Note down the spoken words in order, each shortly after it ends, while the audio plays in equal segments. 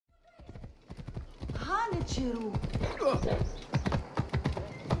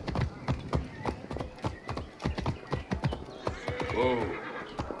Oh.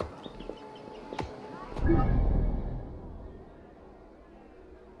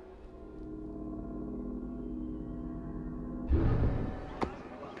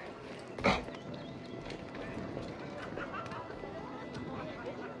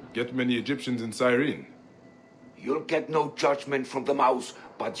 Get many Egyptians in Cyrene. You'll get no judgment from the mouse,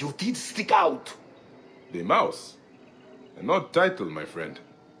 but you did stick out. The mouse? An odd title, my friend.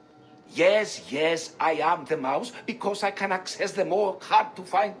 Yes, I am the mouse because I can access the more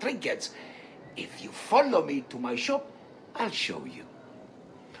hard-to-find trinkets. If you follow me to my shop, I'll show you.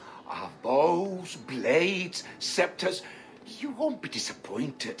 I have bows, blades, scepters. You won't be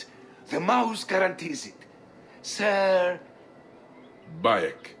disappointed. The mouse guarantees it. Sir...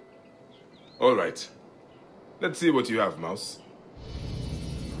 Bayek. All right. Let's see what you have, mouse.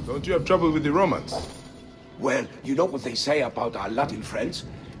 Don't you have trouble with the Romans? Well, you know what they say about our Latin friends?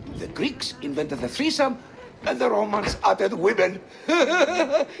 The Greeks invented the threesome, and the Romans added women.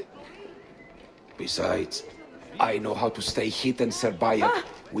 Besides, I know how to stay hidden, Sir Bayek.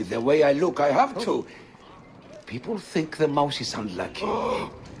 With the way I look, I have to. People think the mouse is unlucky.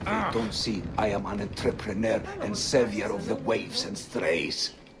 They don't see I am an entrepreneur and savior of the waifs and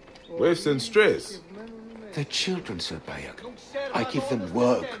strays. Waifs and strays? The children, Sir Bayek. I give them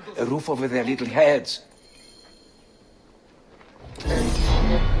work, a roof over their little heads.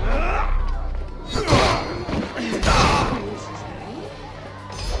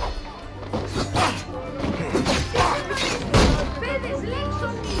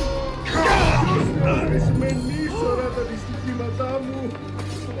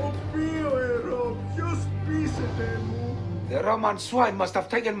 The Roman swine must have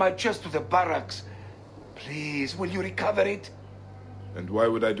taken my chest to the barracks. Please, will you recover it? And why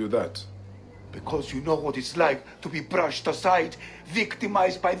would I do that? Because you know what it's like to be brushed aside,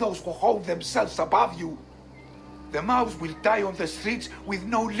 victimized by those who hold themselves above you. The mouse will die on the streets with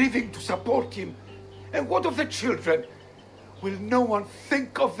no living to support him. And what of the children? Will no one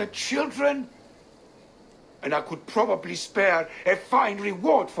think of the children? And I could probably spare a fine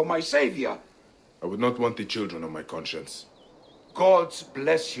reward for my savior. I would not want the children on my conscience. Gods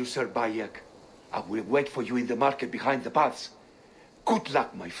bless you, Sir Bayek. I will wait for you in the market behind the baths. Good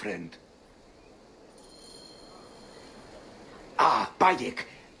luck, my friend. Ah, Bayek,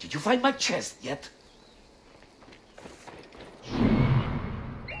 did you find my chest yet?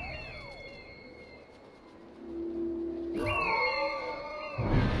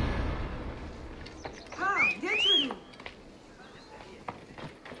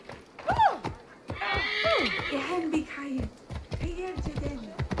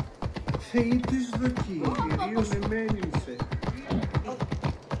 Θεήτης δοκί, κυρίως εμένυμφε.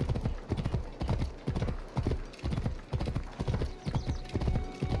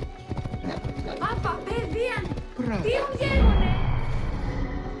 Πάπα, παιδίαν, τι ογένωνε.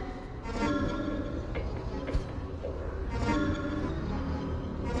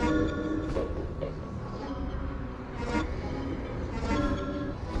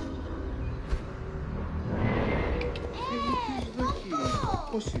 Θεήτης δοκί,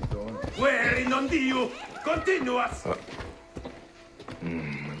 Ποσειδών. Where non Dio? Continuas!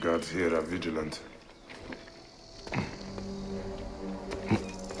 The guards here are vigilant.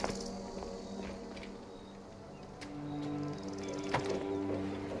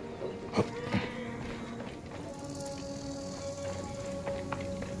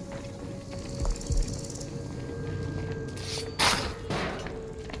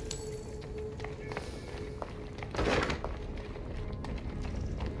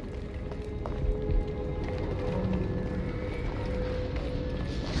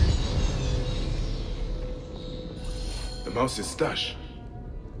 The mouse's stash.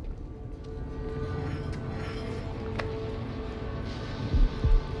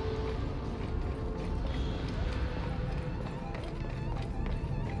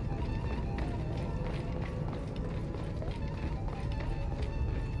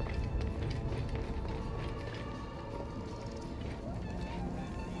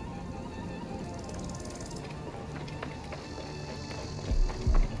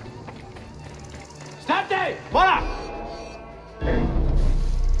 State! Voilà!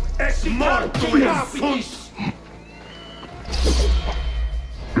 Mortuus!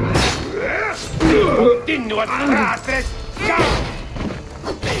 Continuas rastres!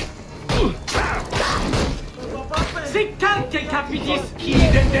 Seccante, capitis!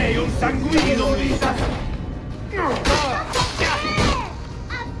 Ide Deum sanguinum vitas!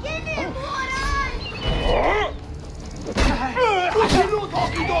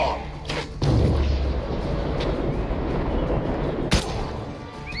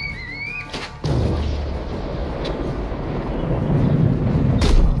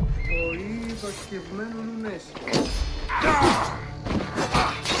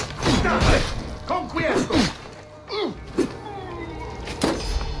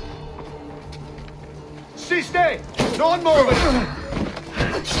 One moment!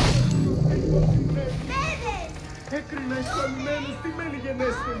 Έκρινα εισφαλμένους τη μέλη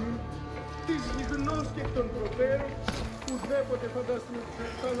γενέσθενη, της γιγνός και των προτέρων, ουδέποτε φαντάστηκε ότι θα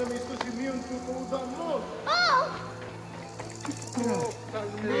φτάναμε στο σημείο του το ουδαμός.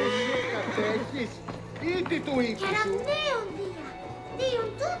 Προφθαλμέσιο κατέχεις, ήτι του ύψου σου. Κεραμνέον δια, δίον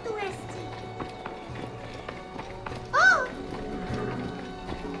τούτου έστι.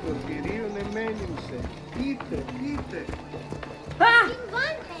 Το θηρίον εμένην σε, είτε.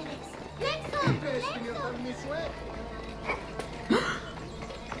 Συμβάντερες, λέξον, Πες την εφαρμή σου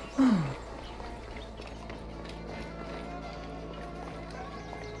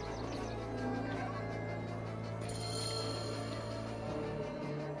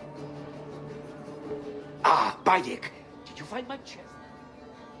Ah, Bayek, did you find my chest?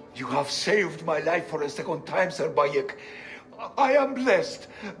 You have saved my life for a second time, Sir Bayek. I am blessed,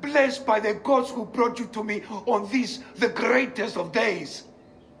 blessed by the gods who brought you to me on this, the greatest of days.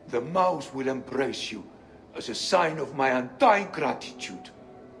 The mouse will embrace you as a sign of my undying gratitude.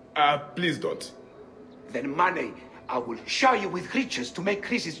 Please don't. Then, Mane, I will shower you with riches to make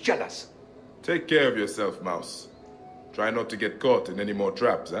Chrysis jealous. Take care of yourself, Mouse. Try not to get caught in any more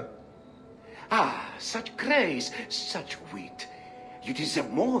traps, eh? Ah, such grace, such wit. You deserve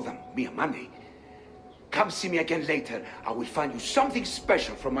more than mere money. Come see me again later. I will find you something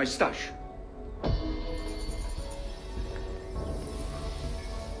special from my stash.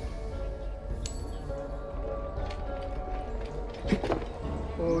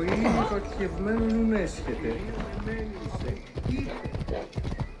 Ο ήλιος πτωχευμένον ουν έσχεται.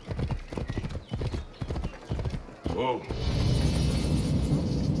 Oh.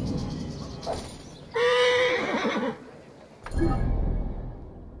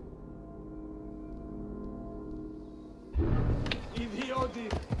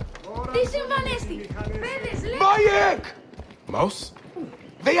 Τι συμβανέστη, παιδες, λέξον. Bayek! Mouse?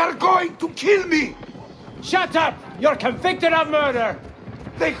 They are going to kill me! Shut up! You're convicted of murder!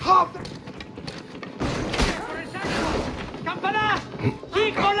 They have... Campana!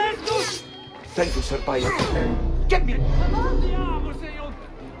 Piccolestus! Thank you, Sir Bayek. Get me... Andiamo, signor!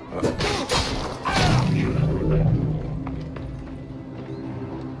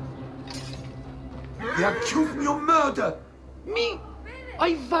 They accuse me of murder! Me?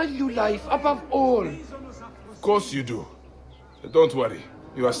 I value life above all. Of course you do. But don't worry.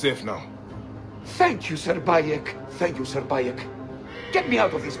 You are safe now. Thank you, Sir Bayek. Thank you, Sir Bayek. Get me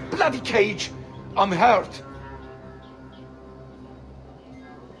out of this bloody cage. I'm hurt.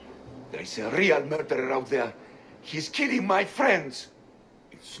 There's a real murderer out there. He's killing my friends.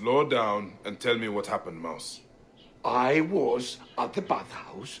 Slow down and tell me what happened, Mouse. I was at the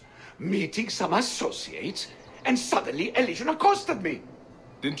bathhouse, meeting some associates, and suddenly a legion accosted me.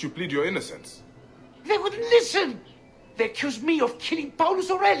 Didn't you plead your innocence? They wouldn't listen. They accused me of killing Paulus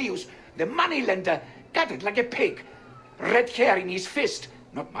Aurelius, the moneylender, gutted like a pig. Red hair in his fist,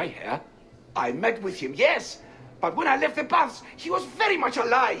 not my hair. I met with him, yes, but when I left the baths, he was very much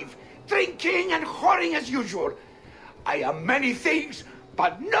alive, drinking and whoring as usual. I am many things,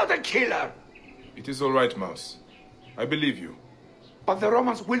 but not a killer. It is all right, Mouse. I believe you. But the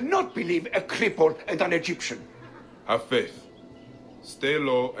Romans will not believe a cripple and an Egyptian. Have faith. Stay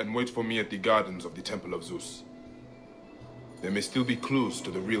low and wait for me at the gardens of the Temple of Zeus. There may still be clues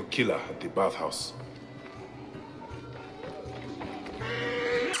to the real killer at the bathhouse.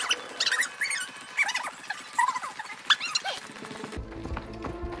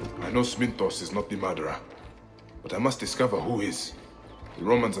 I know Smintos is not the murderer, but I must discover who is. The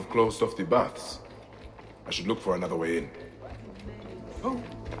Romans have closed off the baths. I should look for another way in.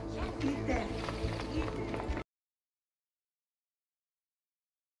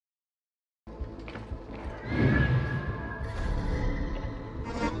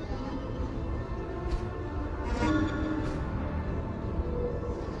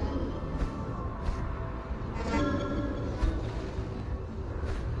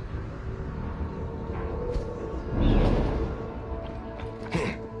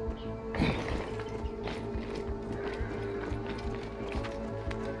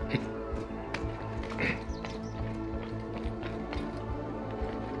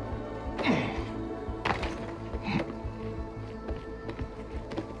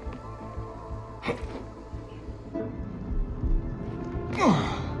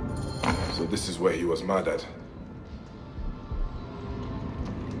 So this is where he was murdered.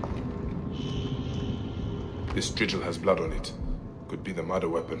 This strigil has blood on it. Could be the murder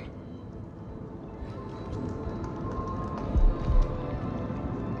weapon.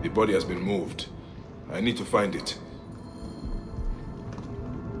 The body has been moved. I need to find it.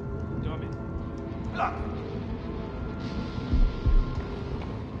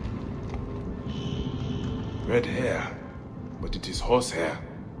 Red hair, but it is horsehair.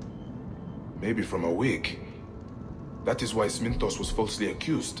 Maybe from a wig. That is why Sminthos was falsely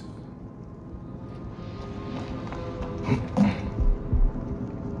accused.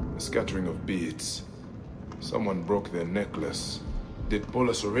 A scattering of beads. Someone broke their necklace. Did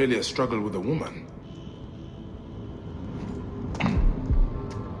Paulus Aurelius struggle with a woman?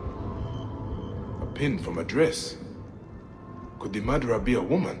 A pin from a dress. Could the murderer be a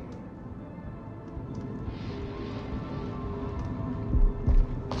woman?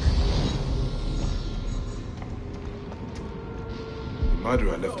 The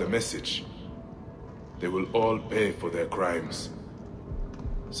murderer left a message. They will all pay for their crimes.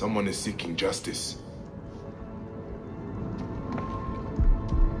 Someone is seeking justice.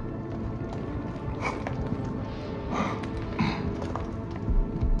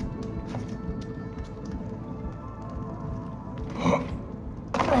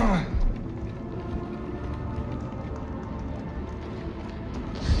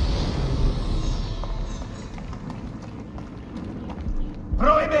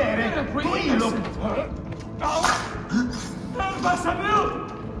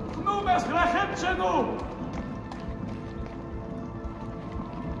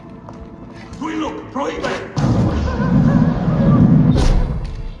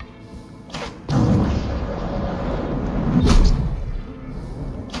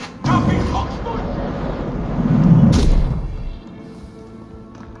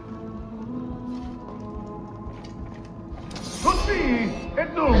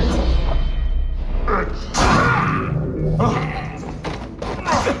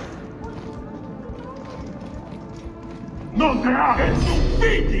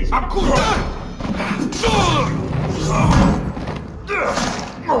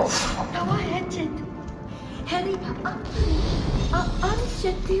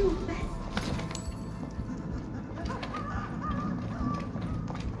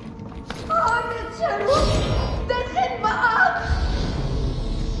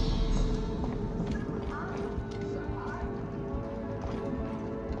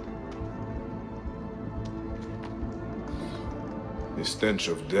 The stench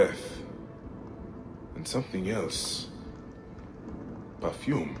of death. And something else.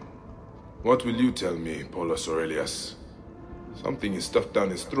 Perfume. What will you tell me, Paulus Aurelius? Something is stuffed down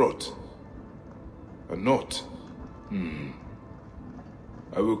his throat. A note.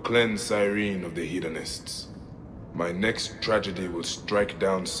 I will cleanse Cyrene of the hedonists. My next tragedy will strike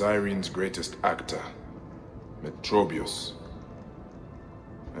down Cyrene's greatest actor, Metrobius.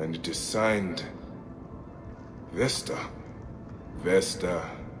 And it is signed... Vesta. Vesta.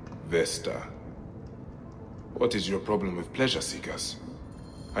 Vesta. What is your problem with pleasure seekers?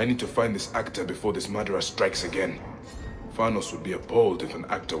 I need to find this actor before this murderer strikes again. Phanos would be appalled if an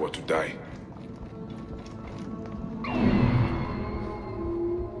actor were to die.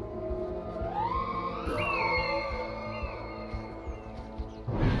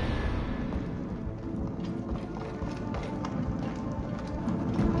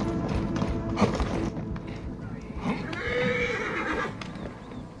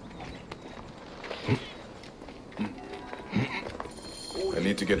 I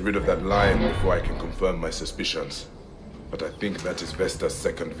need to get rid of that lion before I can confirm my suspicions. But I think that is Vesta's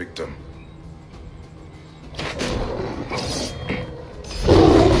second victim.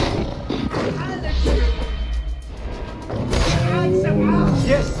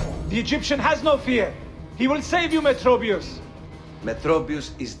 Yes, the Egyptian has no fear. He will save you, Metrobius.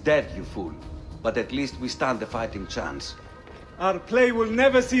 Metrobius is dead, you fool. But at least we stand a fighting chance. Our play will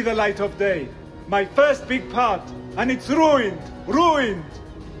never see the light of day. My first big part, and it's ruined! Ruined!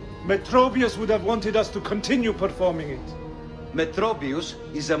 Metrobius would have wanted us to continue performing it. Metrobius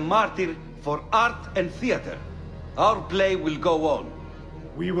is a martyr for art and theater. Our play will go on.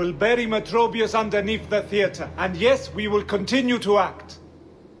 We will bury Metrobius underneath the theater, and yes, we will continue to act.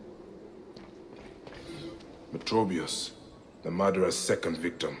 Metrobius, the murderer's second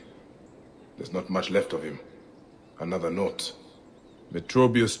victim. There's not much left of him. Another note.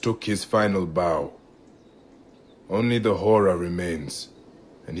 Metrobius took his final bow. Only the horror remains,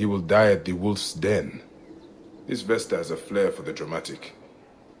 and he will die at the wolf's den. This Vesta has a flair for the dramatic.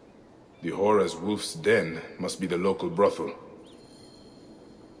 The horror's wolf's den must be the local brothel.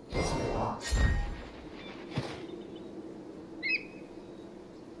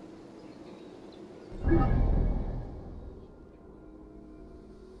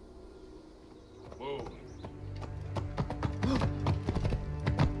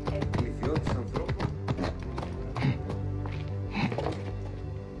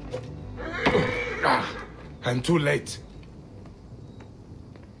 I'm too late.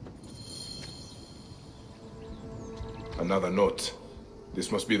 note.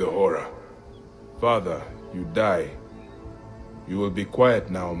 This must be the horror. Father, you die. You will be quiet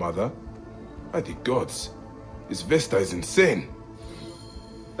now, Mother. By the gods, this Vesta is insane.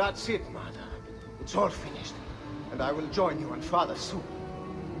 That's it, Mother. It's all finished. And I will join you and Father soon.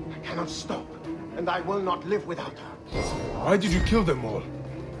 I cannot stop, and I will not live without her. Why did you kill them all?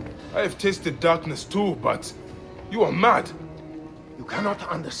 I have tasted darkness too, but you are mad. You cannot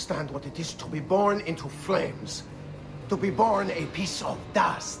understand what it is to be born into flames. To be born a piece of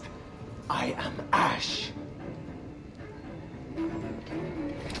dust. I am ash.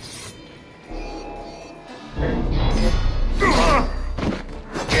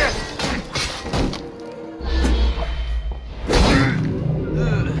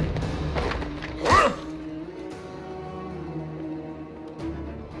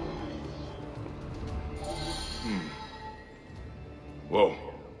 Whoa.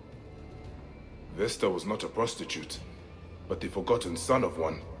 Vesta was not a prostitute, but the forgotten son of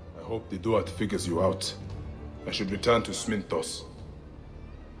one. I hope the Duat figures you out. I should return to Sminthos.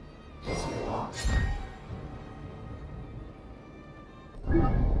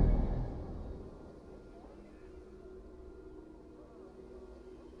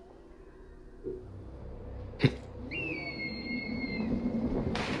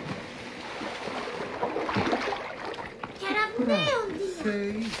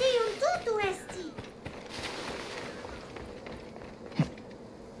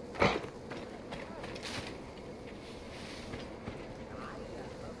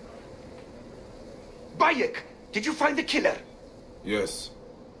 Bayek, did you find the killer? Yes.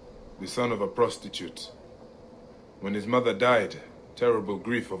 The son of a prostitute. When his mother died, terrible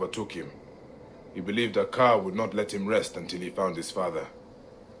grief overtook him. He believed Akar would not let him rest until he found his father.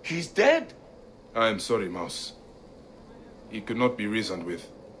 He's dead? I am sorry, Mouse. He could not be reasoned with.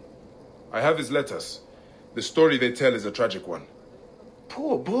 I have his letters. The story they tell is a tragic one.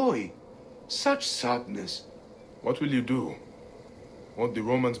 Poor boy. Such sadness. What will you do? Won't the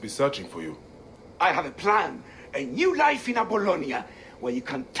Romans be searching for you? I have a plan. A new life in Apollonia, where you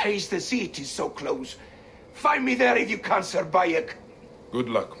can taste the sea. It is so close. Find me there if you can, Sir Bayek. Good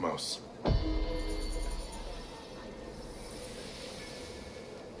luck, Mouse.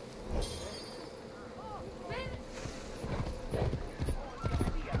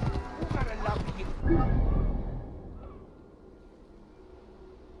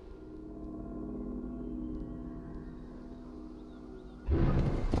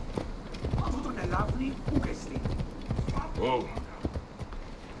 Whoa.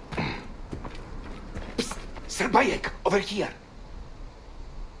 Psst. Sir Bayek, over here.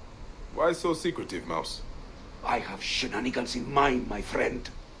 Why so secretive, Mouse? I have shenanigans in mind, my friend.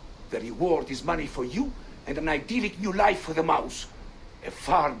 The reward is money for you and an idyllic new life for the mouse. A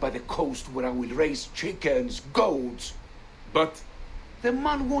farm by the coast where I will raise chickens, goats. But... The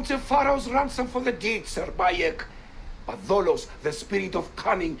man wants a pharaoh's ransom for the deed, Sir Bayek. But Tholos, the spirit of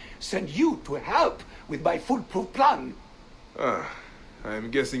cunning, sent you to help with my foolproof plan. I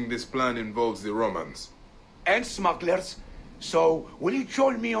am guessing this plan involves the Romans. And smugglers. So, will you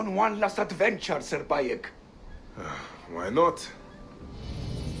join me on one last adventure, Sir Bayek? Why not?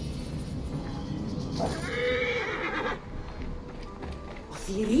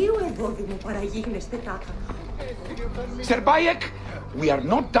 Sir Bayek, we are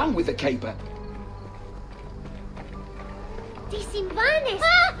not done with the caper. Τι συμβάνες!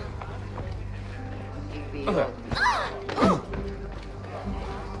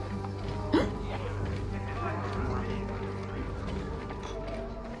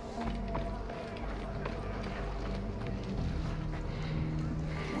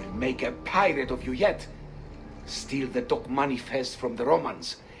 We'll make a pirate of you yet. Steal the dock manifest from the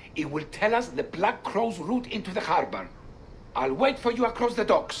Romans. It will tell us the Black Crow's route into the harbor. I'll wait for you across the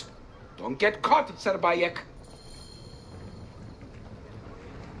docks. Don't get caught, Sir Bayek.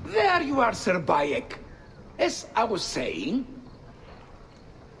 There you are, Sir Bayek. As I was saying...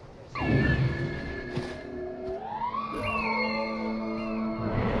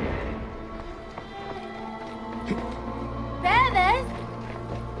 Παιδες!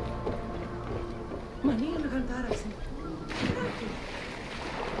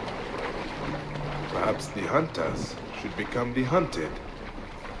 Perhaps the hunters should become the hunted.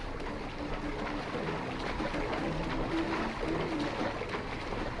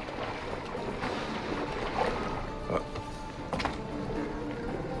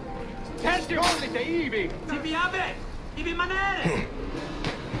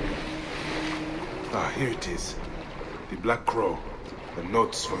 Here it is. The Black Crow. The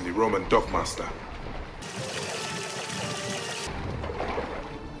notes from the Roman dockmaster.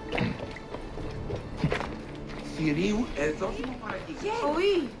 θηρίου εδώ δημοπαραγγείλης.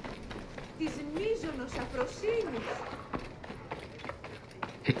 Όχι, της μείζωνος αφροσύνης.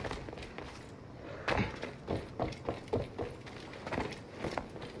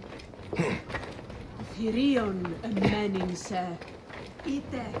 Θηρίων εμένην σε.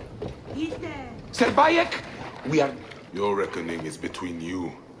 Είτε. Sir Bayek, we are... Your reckoning is between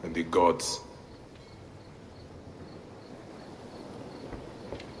you and the gods.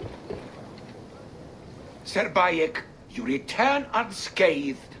 Sir Bayek, you return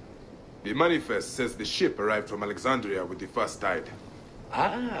unscathed. The manifest says the ship arrived from Alexandria with the first tide.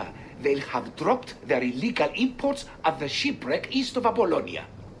 Ah, they'll have dropped their illegal imports at the shipwreck east of Apollonia.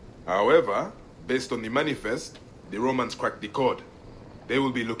 However, based on the manifest, the Romans cracked the code. They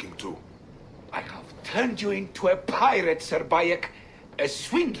will be looking too. I have turned you into a pirate, Sir Bayek, a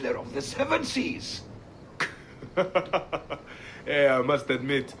swindler of the seven seas. Hey, I must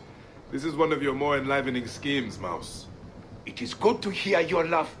admit, this is one of your more enlivening schemes, Mouse. It is good to hear your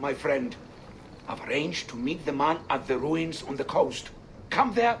laugh, my friend. I've arranged to meet the man at the ruins on the coast.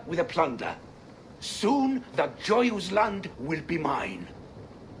 Come there with a plunder. Soon that joyous land will be mine.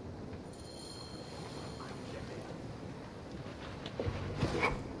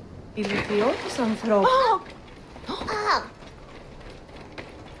 Ηλικιώτης ανθρώπου.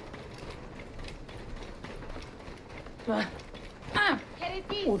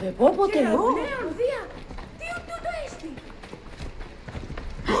 Ουδεπόποτε εγώ. Τι τούτο έστι.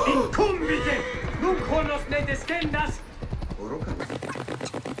 Incumbite! Nun conos ne descendas!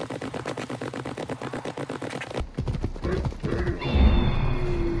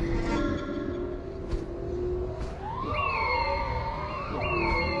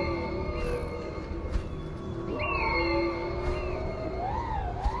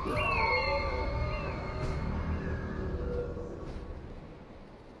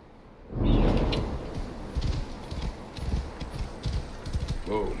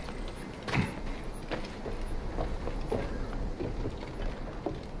 Whoa.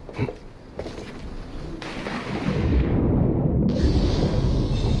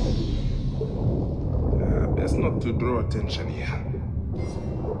 Best not to draw attention here.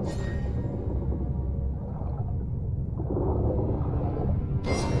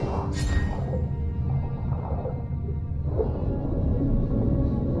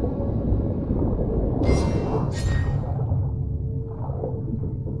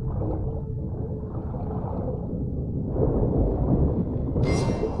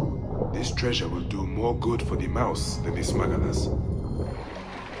 This treasure will do more good for the mouse than the smugglers.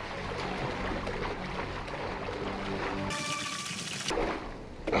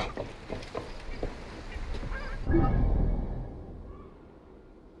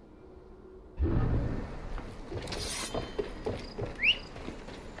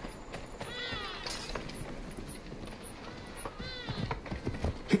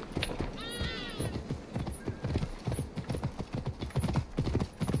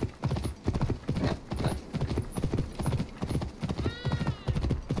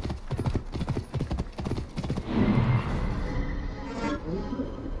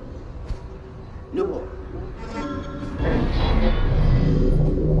 No more.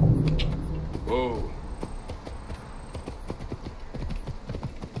 Whoa.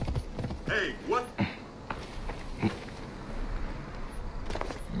 Hey, what?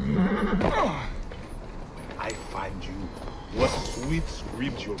 I find you. What sweet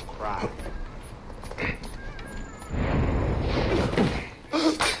screams your cry?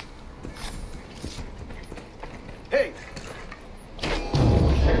 Hey!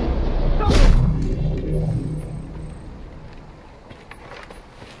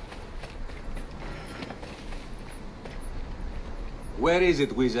 Where is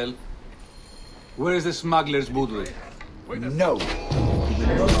it, Weasel? Where is the smuggler's boudoir? No. You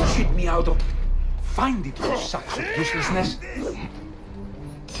will not cheat me out of... Find it, you sacks of uselessness.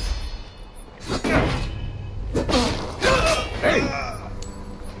 Hey!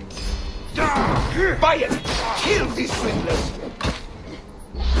 Buy it! Kill these swindlers!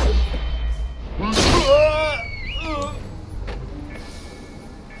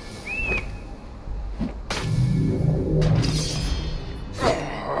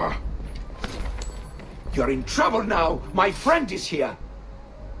 You're in trouble now! My friend is here!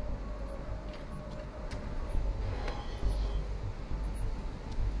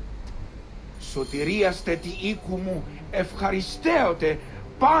 Σωτηρίαστε τη οίκου μου, ευχαριστέωτε,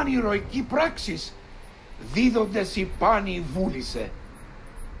 πάνη ηρωική πράξης, δίδοντες η πάνη βούλησε.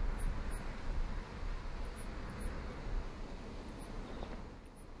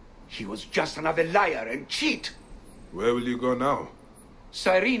 He was just another liar and cheat. Where will you go now?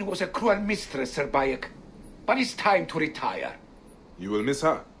 Cyrene was a cruel mistress, Sir Bayek. but it's time to retire. You will miss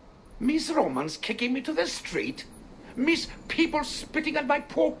her. Miss Romans kicking me to the street? Miss people spitting at my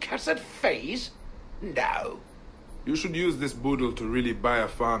poor cursed face? No. You should use this boodle to really buy a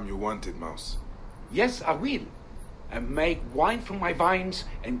farm you wanted, Mouse. Yes, I will. And make wine from my vines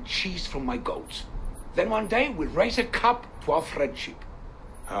and cheese from my goats. Then one day we'll raise a cup to our friendship.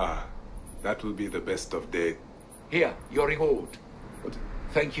 Ah, that will be the best of days. Here, your reward.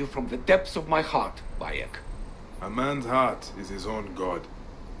 Thank you from the depths of my heart, Bayek. A man's heart is his own god.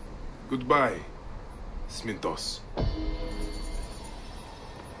 Goodbye, Smintos.